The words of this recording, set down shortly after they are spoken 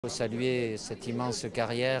Il faut saluer cette immense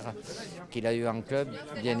carrière qu'il a eue en club,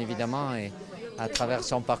 bien évidemment, et à travers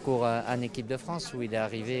son parcours en équipe de France où il est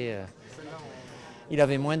arrivé, il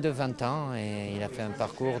avait moins de 20 ans et il a fait un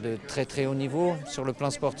parcours de très très haut niveau sur le plan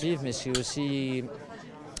sportif, mais c'est aussi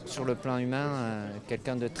sur le plan humain,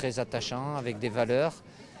 quelqu'un de très attachant, avec des valeurs,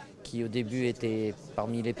 qui au début était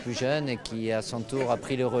parmi les plus jeunes et qui à son tour a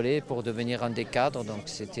pris le relais pour devenir un des cadres. Donc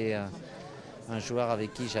c'était un joueur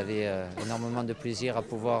avec qui j'avais énormément de plaisir à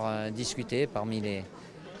pouvoir discuter parmi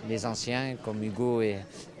les anciens comme Hugo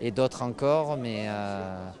et d'autres encore. Mais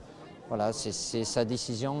voilà, c'est sa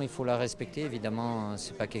décision, il faut la respecter. Évidemment,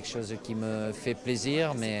 ce n'est pas quelque chose qui me fait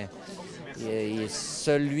plaisir, mais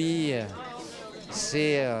seul lui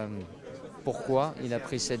sait pourquoi il a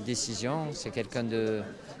pris cette décision. C'est quelqu'un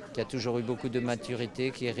qui a toujours eu beaucoup de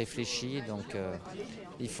maturité, qui est réfléchi, donc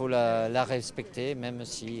il faut la respecter, même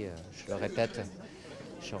si, je le répète,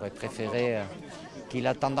 j'aurais préféré qu'il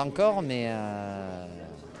attende encore, mais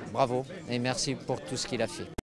bravo et merci pour tout ce qu'il a fait.